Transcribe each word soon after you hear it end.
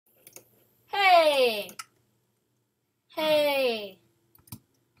Hey,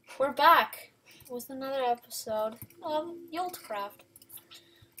 we're back with another episode of YoltCraft.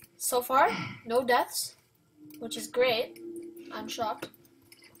 So far, no deaths, which is great. I'm shocked.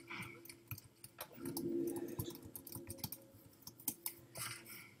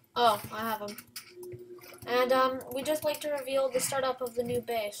 Oh, I have them. And we just like to reveal the startup of the new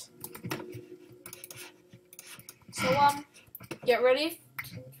base. So get ready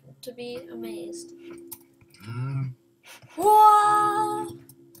to be amazed. Whoa!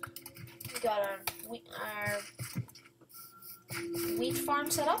 We got our wheat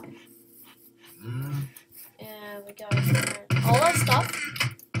farm set up. And we got all our stuff,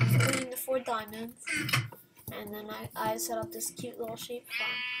 including the 4 diamonds. And then I set up this cute little sheep farm,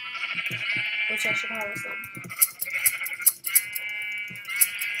 which I should harvest them.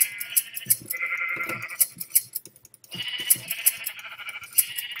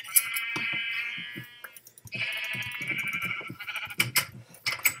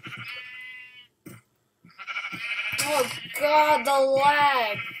 Oh god, the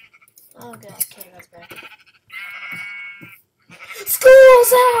lag! Oh god, okay, that's bad.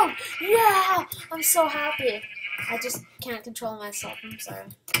 School's out! Yeah! I'm so happy. I just can't control myself, I'm sorry.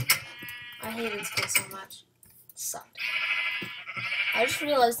 I hated school so much. It sucked. I just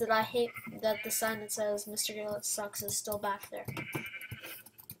realized that I hate that the sign that says Mr. Gillett sucks is still back there.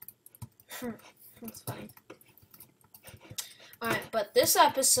 That's funny. Alright, but this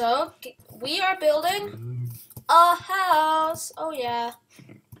episode, we are building a house. Oh yeah.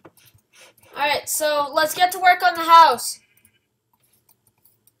 Alright, so let's get to work on the house.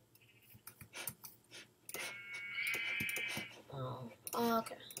 Oh,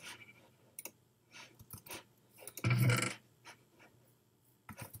 okay.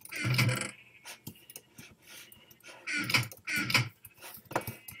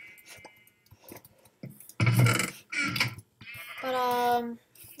 But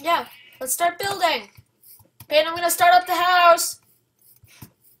yeah, let's start building. Okay, and I'm gonna start up the house.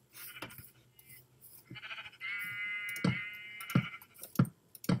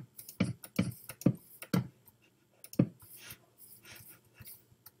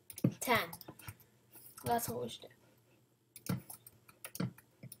 That's what we should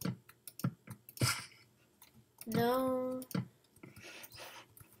do. No.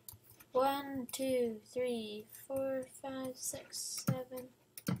 1, 2, 3, 4, 5, 6, 7,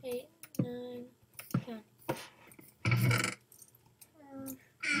 8, 9, 10.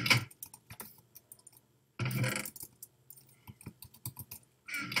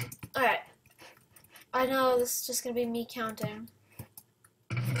 Alright. I know this is just gonna be me counting.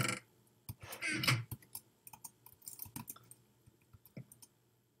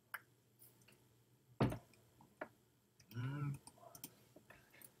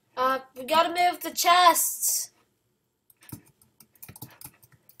 We gotta move the chests.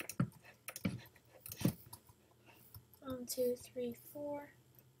 One, two, three, four.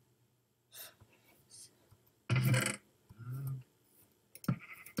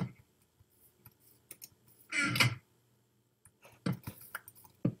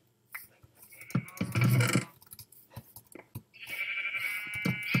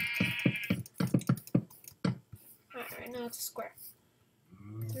 Alright, now it's a square.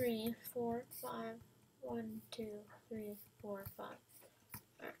 3, 4, 5. 1, 2, 3, 4, 5.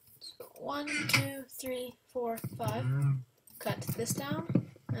 Alright, so 1, 2, 3, 4, 5. Cut this down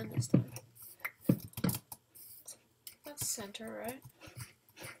and this down. That's center, right?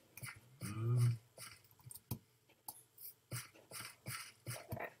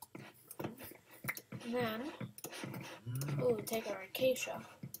 Alright. And then, ooh, take our acacia.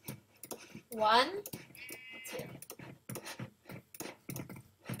 1, 2.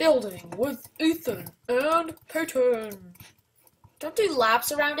 Building with Ethan and Peyton. Don't do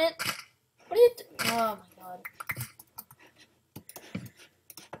laps around it. What are you oh my god.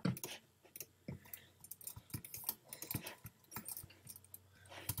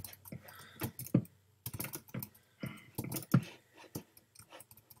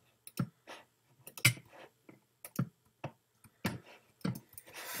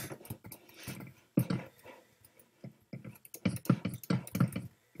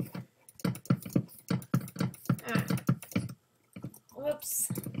 Whoops.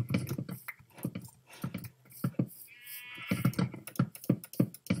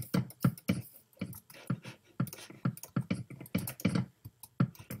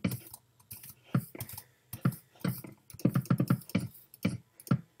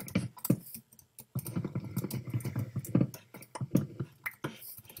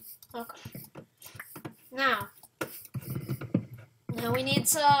 Okay. Now we need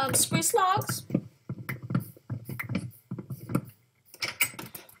some spruce logs.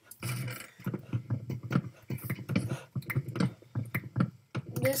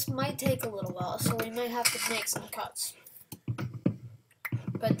 this might take a little while, so we might have to make some cuts.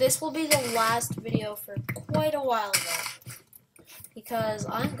 But this will be the last video for quite a while ago, because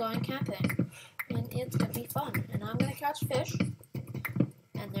I'm going camping, and it's gonna be fun, and I'm gonna catch fish,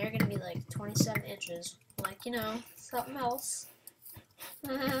 and they're gonna be like 27 inches, like, you know, something else.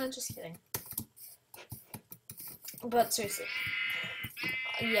 Just kidding. But seriously,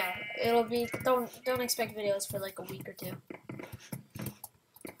 yeah, it'll be, don't expect videos for like a week or two.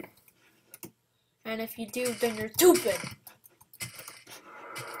 And if you do, then you're stupid.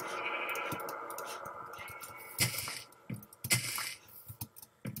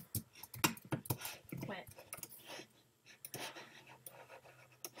 Wait.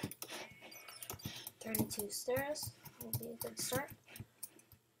 32 stairs will be a good start.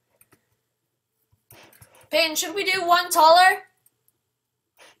 Peyton, should we do one taller?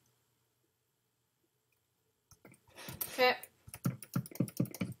 Okay.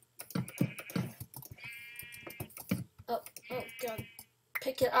 Oh god.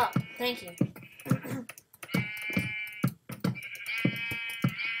 Pick it up. Thank you.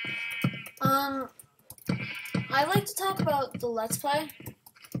 I like to talk about the Let's Play.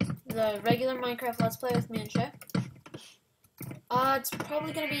 The regular Minecraft Let's Play with me and Shay. It's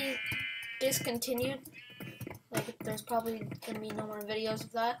probably gonna be discontinued. Like, there's probably gonna be no more videos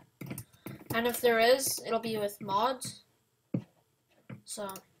of that. And if there is, it'll be with mods.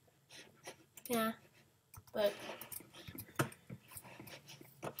 So, yeah. But,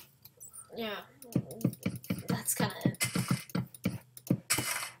 yeah. That's kind of it.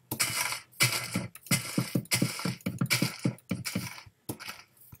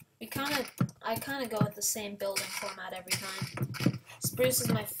 I kind of go with the same building format every time. Spruce is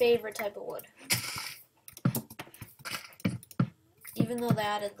my favorite type of wood. Even though they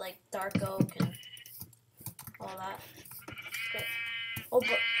added like dark oak and all that. Great. Oh,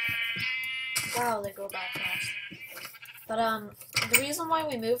 but wow, they go back fast. But the reason why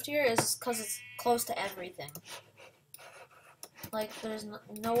we moved here is because it's close to everything. Like there's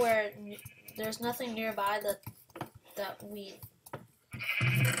there's nothing nearby that we.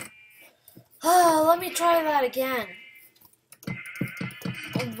 Let me try that again.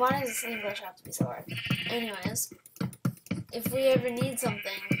 And why does English have to be so hard? Anyways, if we ever need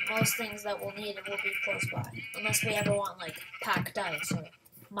something, most things that we'll need will be close by. Unless we ever want, like, packed ice or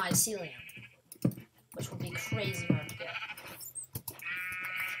mycelium. Which will be crazy hard to get.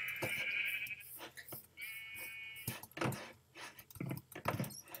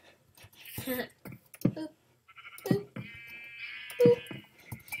 Boop, boop, boop.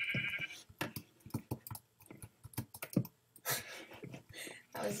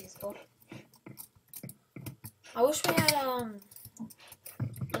 That was useful. I wish we had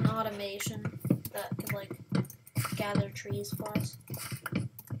an automation that could like gather trees for us.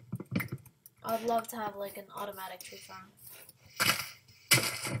 I would love to have like an automatic tree farm.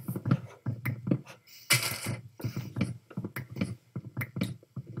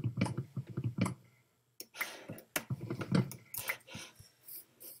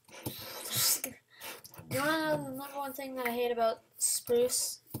 You wanna know the number one thing that I hate about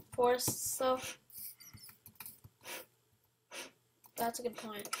spruce forests though? That's a good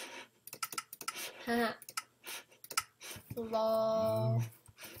point. Haha. Lol.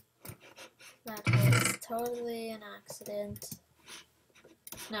 That was totally an accident.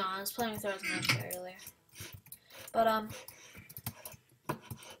 No, I was playing with Rose earlier. But,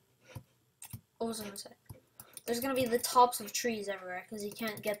 what was I gonna say? There's gonna be the tops of trees everywhere, because you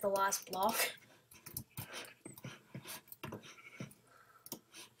can't get the last block.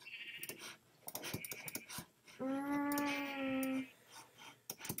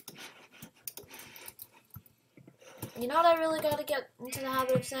 You know what I really gotta get into the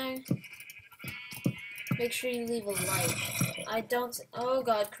habit of saying? Make sure you leave a like. I don't. Oh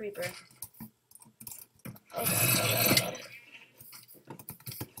god, creeper. Oh god, oh god, oh god.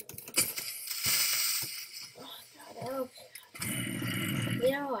 Oh god, okay.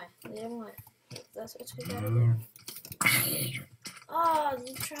 Lead him away. Lead him away. That's what we gotta do. Oh,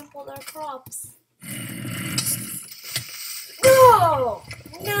 you trampled our crops. No!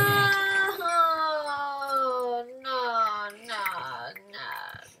 No!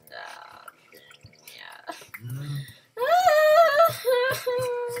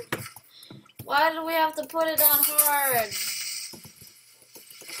 Why do we have to put it on hard?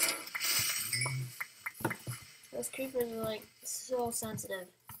 Those creepers are like so sensitive.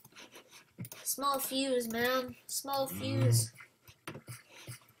 Small fuse, man. Small fuse.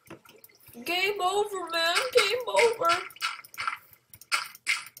 Game over, man. Game over.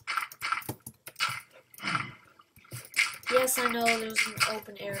 Yes, Yes, I know there's an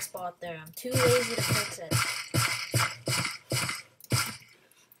open air spot there. I'm too lazy to fix it.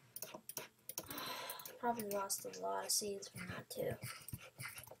 Probably lost a lot of seeds from that too.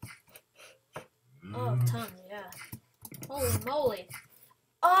 Oh, tons, yeah. Holy moly.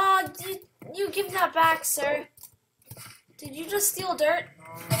 Oh, you give that back, sir. Did you just steal dirt?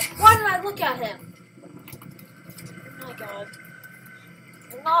 Why did I look at him? Oh my god.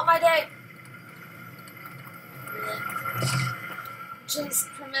 Not my day. Just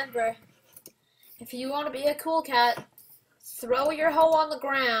remember, if you want to be a cool cat, throw your hoe on the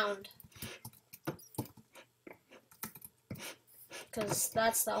ground. Because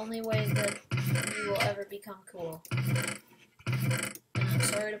that's the only way that you will ever become cool. And I'm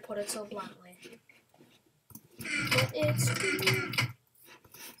sorry to put it so bluntly. But it's true.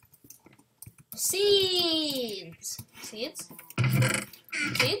 Seeds! Seeds?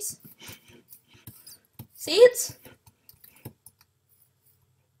 Seeds? Seeds?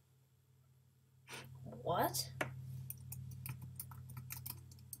 What?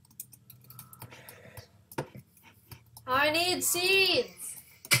 I need seeds!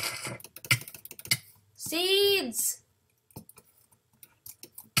 Seeds!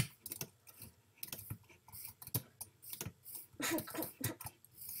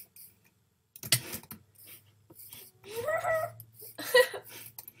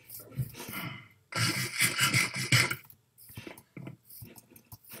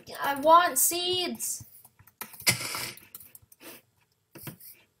 I want seeds!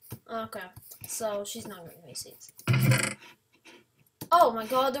 Okay, so she's not giving me seeds. Oh my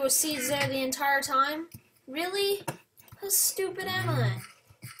god, there were seeds there the entire time? Really? How stupid am I?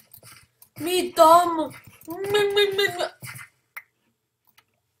 Me dumb!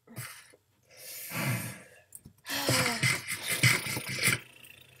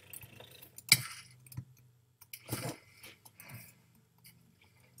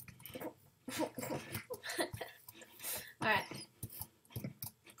 Alright.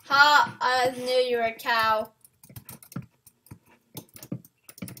 Ha! I knew you were a cow.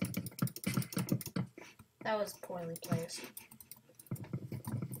 That was poorly placed.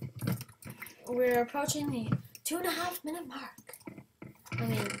 We're approaching the 2.5 minute mark. I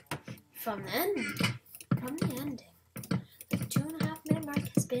mean, from the ending. The 2.5 minute mark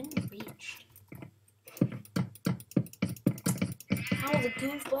has been reached. How will the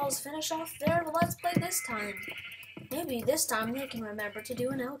goofballs finish off their Let's Play this time? Maybe this time they can remember to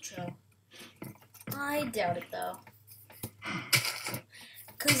do an outro. I doubt it though.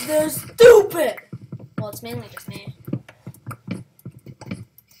 'Cause they're stupid! Well, it's mainly just me.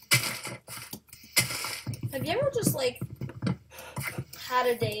 Have you ever just, like, had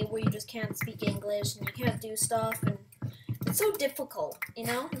a day where you just can't speak English and you can't do stuff and it's so difficult, you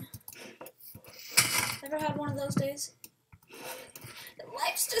know? Ever had one of those days?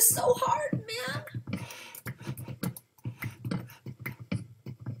 Life's just so hard, man!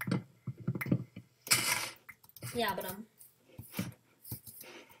 Yeah, but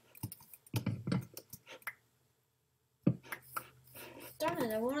darn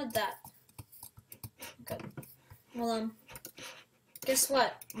it, I wanted that. Okay. Well, guess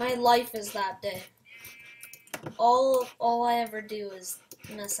what? My life is that day. All I ever do is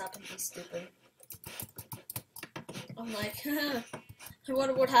mess up and be stupid. I'm like, I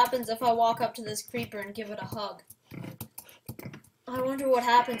wonder what happens if I walk up to this creeper and give it a hug. I wonder what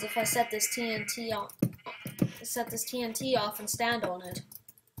happens if I set this TNT off and stand on it.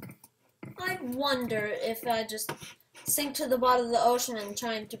 I wonder if I just sink to the bottom of the ocean and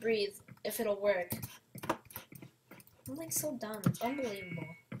trying to breathe, if it'll work. I'm like so dumb, it's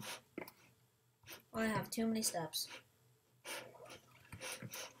unbelievable. I have too many steps.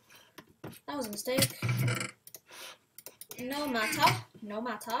 That was a mistake. No matter. No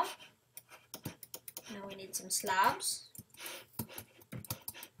matter. Now we need some slabs.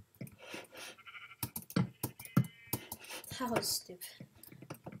 That was stupid.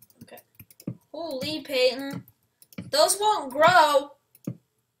 Okay. Holy Peyton. Those won't grow.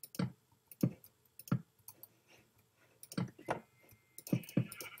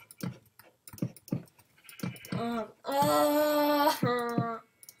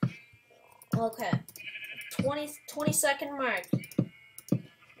 Okay. 20-second mark.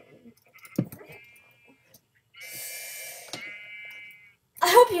 I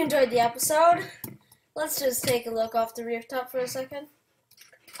hope you enjoyed the episode. Let's just take a look off the rooftop for a second.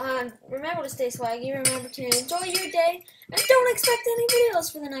 Remember to stay swaggy, remember to enjoy your day, and don't expect any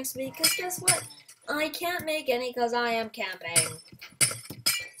videos for the next week, because guess what? I can't make any because I am camping.